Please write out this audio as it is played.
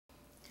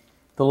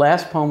The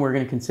last poem we're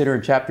going to consider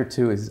in chapter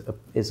 2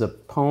 is a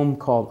poem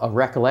called A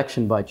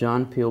Recollection by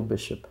John Peale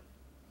Bishop.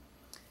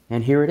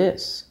 And here it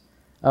is.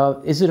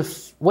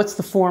 What's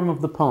the form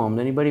of the poem?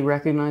 Anybody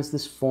recognize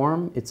this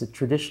form? It's a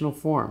traditional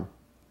form.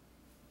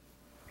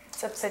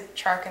 It's a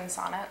Petrarchan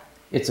sonnet.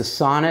 It's a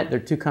sonnet. There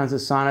are two kinds of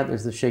sonnet.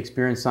 There's the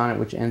Shakespearean sonnet,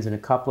 which ends in a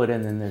couplet,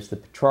 and then there's the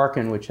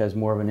Petrarchan, which has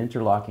more of an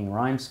interlocking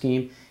rhyme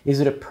scheme. Is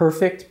it a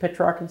perfect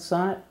Petrarchan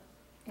sonnet?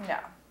 No.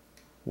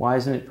 Why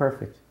isn't it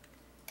perfect?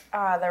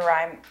 The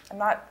rhyme, I'm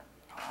not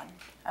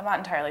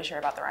entirely sure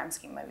about the rhyme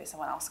scheme. Maybe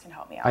someone else can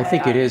help me out. I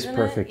think it is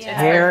perfect. Yeah.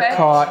 Hair, Perfect.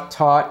 caught,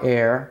 taught,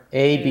 air,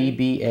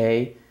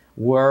 A-B-B-A,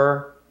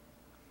 were,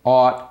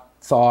 ought,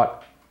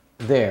 thought,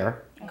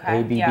 there, Okay,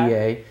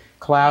 A-B-B-A,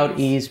 cloud,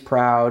 Ease. ease,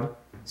 proud,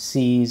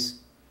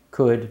 sees,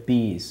 could,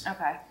 bees.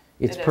 Okay.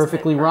 It's It is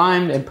perfectly perfect.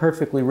 rhymed and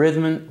perfectly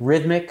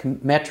rhythmic,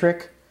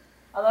 metric.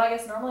 Although I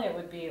guess normally it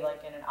would be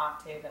like in an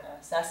octave and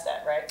a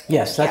sestet, right?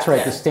 Yes, that's Yeah.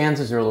 right. The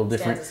stanzas are a little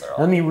different. Stanzas are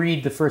all- Let me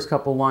read the first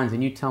couple lines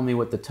and you tell me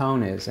what the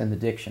tone is and the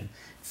diction.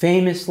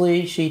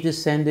 Famously she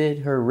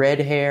descended, her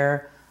red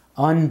hair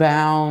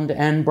unbound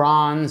and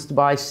bronzed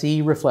by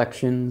sea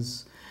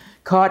reflections,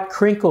 caught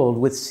crinkled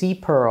with sea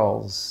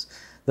pearls,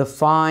 the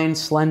fine,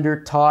 slender,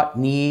 taut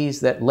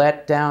knees that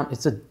let down.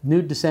 It's a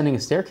nude descending a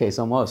staircase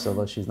almost,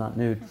 although she's not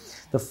nude.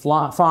 The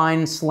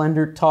fine,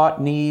 slender,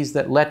 taut knees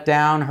that let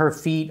down her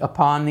feet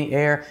upon the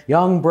air.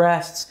 Young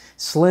breasts,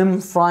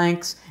 slim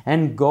flanks,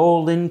 and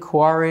golden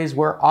quarries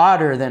were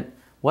odder than...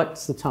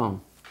 What's the tone?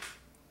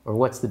 Or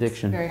what's the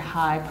diction? Very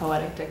high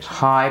poetic diction.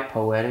 High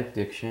poetic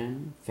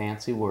diction,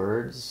 fancy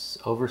words,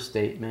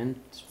 overstatement,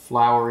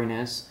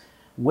 floweriness.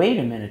 Wait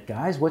a minute,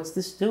 guys, what's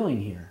this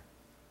doing here?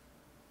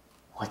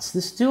 What's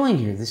this doing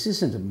here? This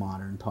isn't a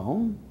modern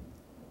poem.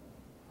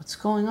 What's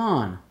going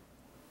on?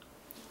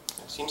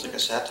 It seems like a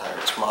satire.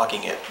 It's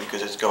mocking it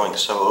because it's going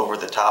so over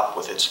the top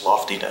with its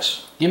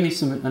loftiness. Give me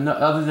some,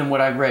 other than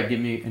what I've read, give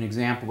me an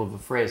example of a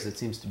phrase that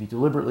seems to be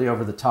deliberately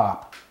over the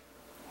top.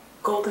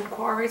 Golden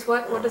quarries.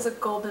 What is a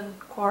golden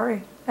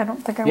quarry? I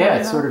don't think I Yeah, want to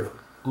it's know. sort of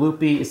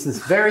gloopy. It's this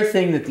very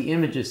thing that the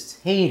Imagists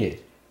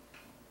hated.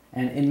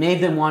 And it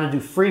made them want to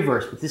do free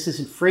verse, but this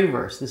isn't free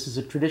verse. This is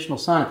a traditional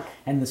sonnet.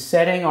 And the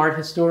setting, art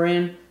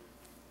historian?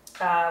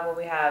 Well,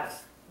 we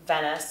have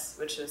Venice,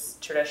 which is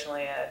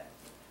traditionally a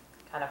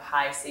kind of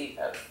high seat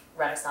of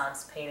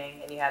Renaissance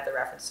painting, and you have the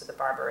reference to the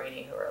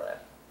Barberini, who are a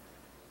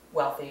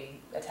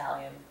wealthy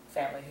Italian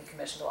family who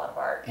commissioned a lot of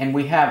art. And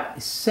we have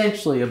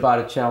essentially a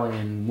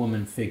Botticellian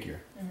woman figure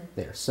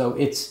there. So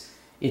it's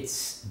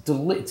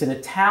an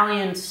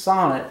Italian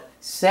sonnet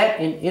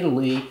set in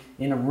Italy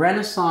in a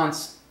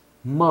Renaissance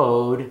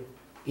mode,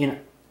 In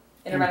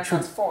a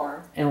Renaissance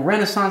form. in a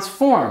Renaissance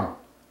form.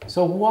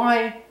 So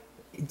why?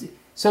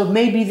 So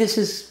maybe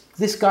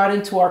this got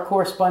into our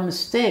course by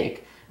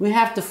mistake. We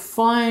have to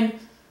find.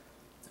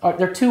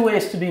 There are two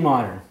ways to be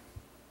modern,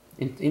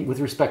 with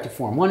respect to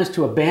form. One is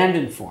to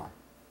abandon form,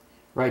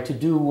 right? To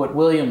do what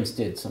Williams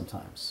did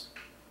sometimes,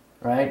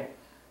 right?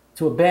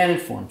 To abandon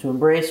form, to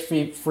embrace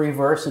free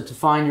verse, and to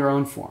find your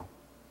own form.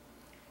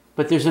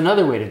 But there's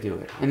another way to do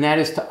it, and that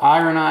is to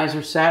ironize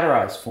or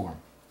satirize form,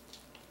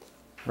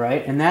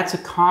 right? And that's a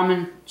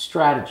common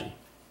strategy.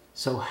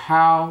 So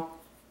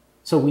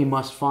we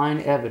must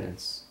find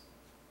evidence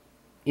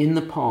in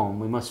the poem.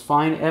 We must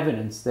find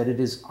evidence that it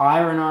is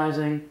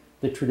ironizing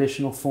the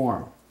traditional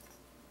form.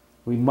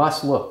 We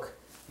must look,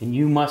 and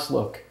you must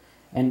look,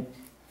 and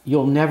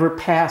you'll never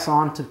pass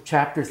on to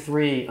chapter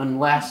 3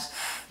 unless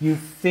you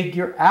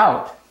figure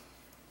out.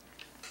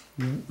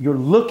 You're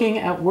looking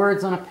at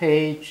words on a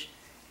page,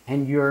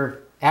 and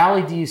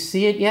Allie, do you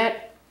see it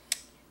yet?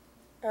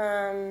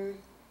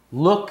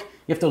 Look,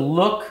 you have to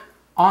look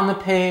on the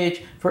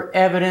page for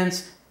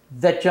evidence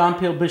that John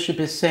Peale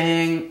Bishop is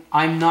saying,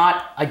 I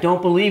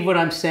don't believe what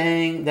I'm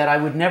saying, that I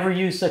would never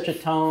use such a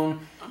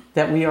tone,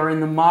 that we are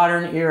in the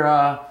modern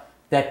era,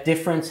 that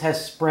difference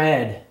has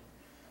spread.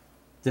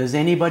 Does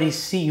anybody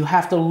see? You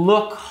have to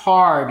look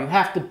hard. You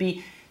have to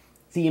be,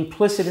 the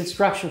implicit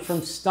instruction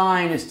from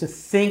Stein is to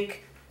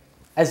think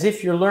as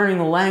if you're learning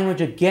the language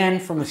again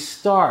from the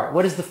start.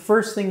 What is the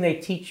first thing they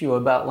teach you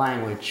about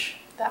language?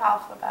 The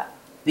alphabet.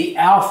 The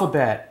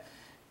alphabet.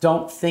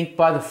 Don't think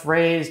by the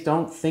phrase,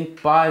 don't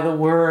think by the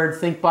word,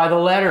 think by the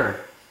letter.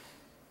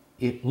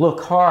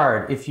 Look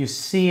hard. If you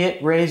see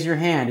it, raise your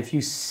hand. If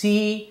you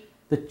see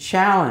the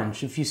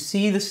challenge, if you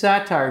see the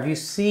satire, if you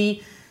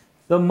see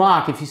the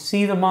mock, if you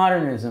see the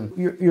modernism,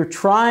 you're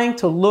trying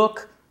to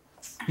look,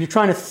 you're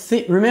trying to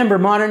think. Remember,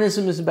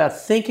 modernism is about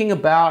thinking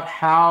about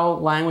how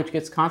language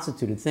gets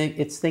constituted.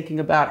 It's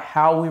thinking about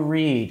how we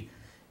read.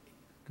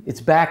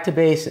 It's back to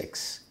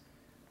basics.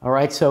 All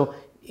right, so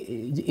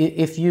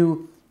if you're,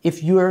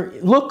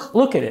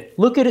 look at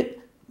it.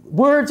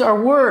 Words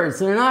are words.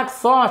 They're not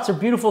thoughts or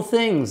beautiful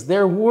things.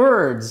 They're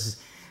words.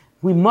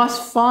 We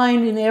must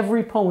find in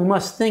every poem, we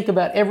must think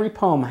about every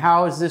poem.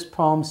 How is this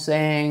poem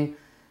saying,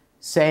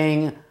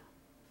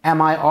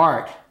 am I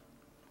art?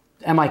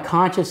 Am I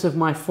conscious of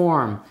my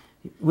form?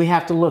 We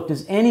have to look.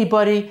 Has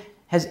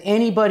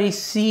anybody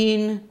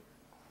seen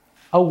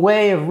a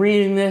way of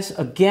reading this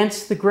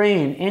against the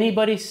grain.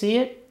 Anybody see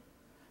it?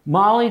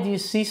 Molly, do you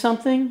see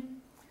something?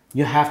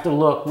 You have to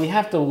look. We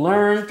have to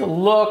learn to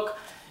look.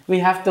 We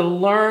have to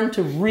learn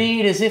to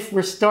read as if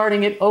we're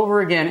starting it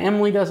over again.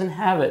 Emily doesn't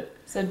have it.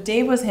 So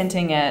Dave was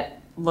hinting at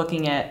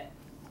looking at,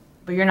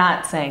 but you're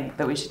not saying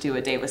that we should do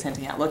what Dave was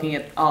hinting at, looking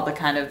at all the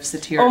kind of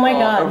satirical,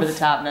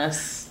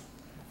 over-the-topness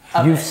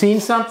of You've it. seen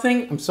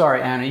something? I'm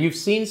sorry, Anna. You've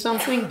seen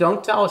something?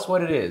 Don't tell us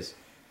what it is.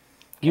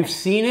 You've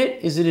seen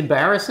it? Is it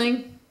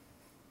embarrassing?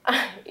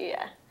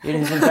 Yeah. It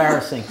is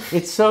embarrassing.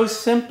 It's so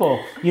simple.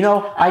 You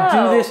know,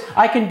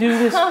 I can do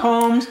this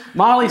poems.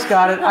 Molly's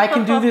got it. I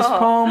can do this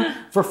poem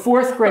for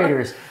fourth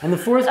graders. And the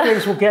fourth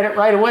graders will get it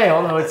right away,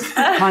 although it's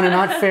kind of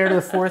not fair to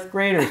the fourth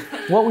graders.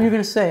 What were you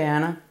going to say,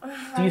 Anna?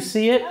 Do you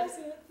see it? I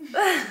see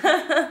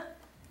it.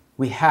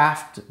 We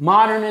have to.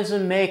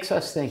 Modernism makes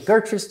us think.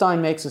 Gertrude Stein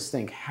makes us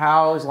think.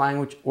 How is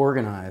language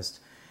organized?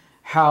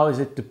 How is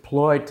it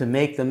deployed to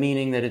make the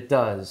meaning that it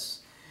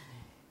does?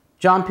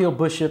 John Peale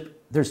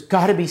Bishop, there's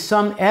got to be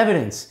some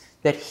evidence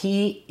that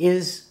he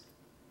is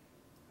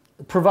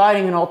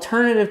providing an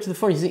alternative to the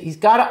form. He's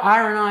got to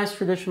ironize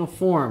traditional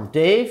form.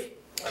 Dave?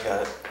 I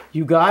got it.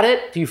 You got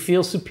it? Do you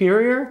feel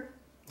superior?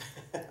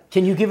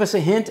 Can you give us a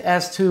hint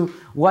as to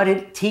what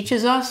it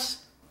teaches us?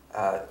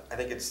 I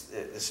think it's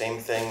the same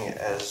thing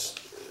as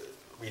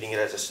reading it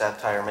as a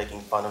satire, making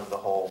fun of the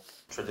whole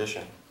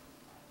tradition.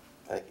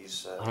 I think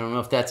he's... I don't know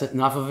if that's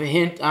enough of a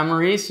hint,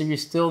 Amaris. Are you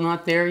still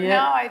not there yet?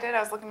 No, I did.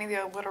 I was looking at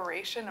the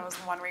alliteration. I was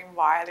wondering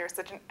why there's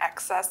such an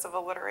excess of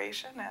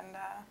alliteration. And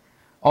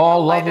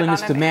All lighted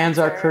loveliness on an demands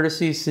our answer.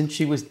 courtesy. Since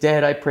she was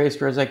dead, I praised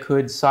her as I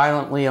could,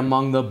 silently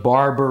among the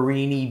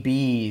Barberini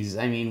bees.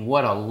 I mean,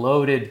 what a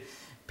loaded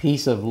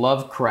piece of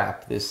love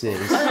crap this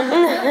is.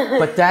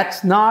 But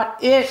that's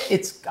not it.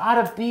 It's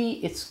gotta be,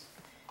 it's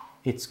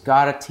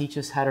gotta teach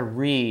us how to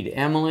read.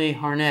 Emily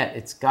Harnett,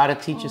 it's gotta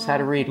teach us how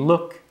to read.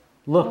 Look,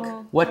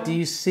 what do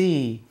you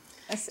see?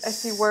 I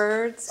see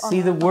words.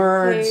 See the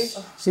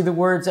words. See the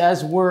words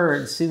as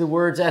words. See the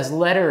words as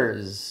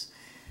letters.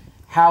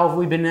 How have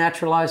we been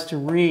naturalized to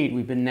read?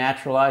 We've been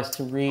naturalized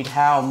to read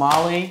how,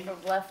 Molly?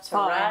 From left to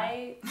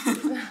Fine.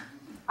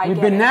 right.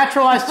 We've been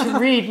naturalized to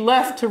read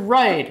left to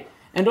right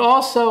and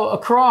also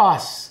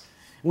across.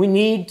 We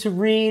need to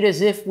read as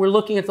if we're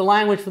looking at the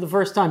language for the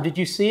first time. Did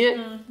you see it?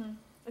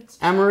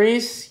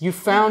 Amaris, you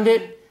found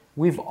it.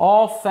 We've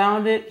all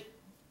found it.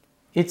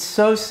 It's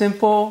so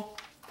simple.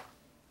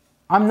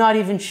 I'm not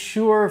even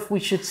sure if we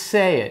should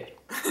say it.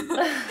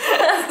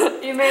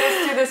 You made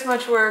us do this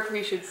much work,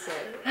 we should say it.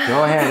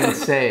 Go ahead and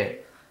say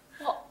it.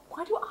 Well,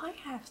 why do I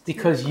have to?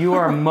 Because you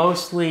are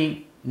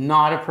mostly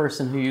not a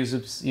person who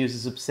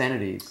uses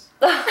obscenities.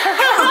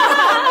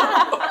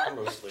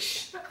 Mostly.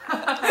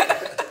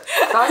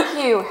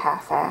 Fuck you,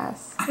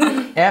 half-ass.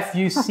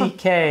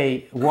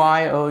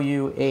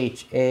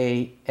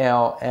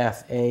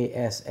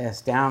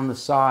 Fuckyouhalfass down the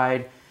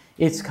side.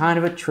 It's kind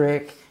of a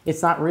trick.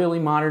 It's not really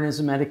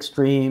modernism at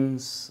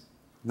extremes,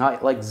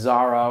 not like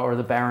Zara or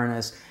the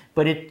Baroness,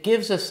 but it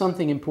gives us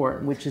something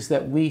important, which is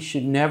that we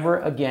should never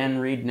again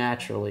read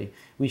naturally.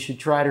 We should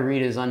try to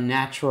read as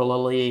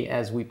unnaturally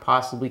as we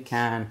possibly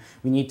can.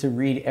 We need to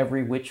read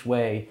every which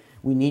way.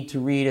 We need to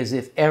read as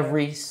if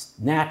every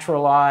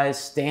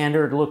naturalized,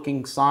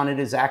 standard-looking sonnet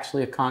is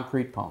actually a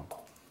concrete poem.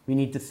 We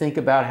need to think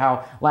about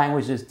how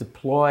language is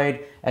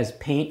deployed as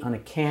paint on a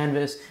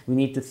canvas. We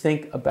need to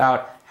think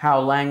about how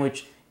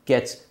language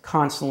gets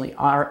constantly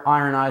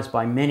ironized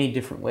by many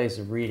different ways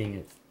of reading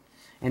it.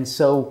 And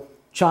so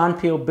John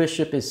Peale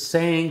Bishop is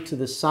saying to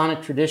the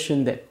sonnet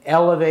tradition that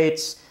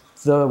elevates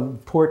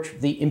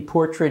the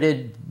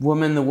importraited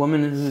woman, the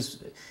woman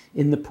who's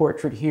in the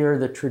portrait here,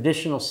 the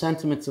traditional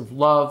sentiments of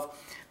love,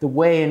 the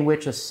way in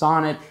which a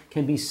sonnet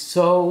can be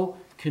so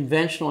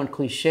conventional and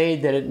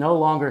cliched that it no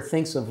longer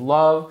thinks of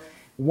love.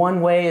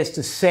 One way is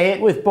to say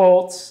it with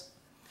bolts,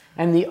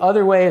 and the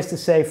other way is to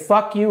say,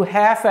 fuck you,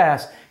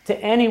 half-ass, to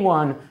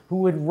anyone who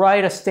would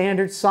write a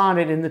standard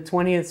sonnet in the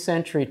 20th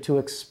century to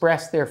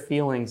express their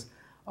feelings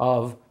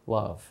of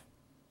love.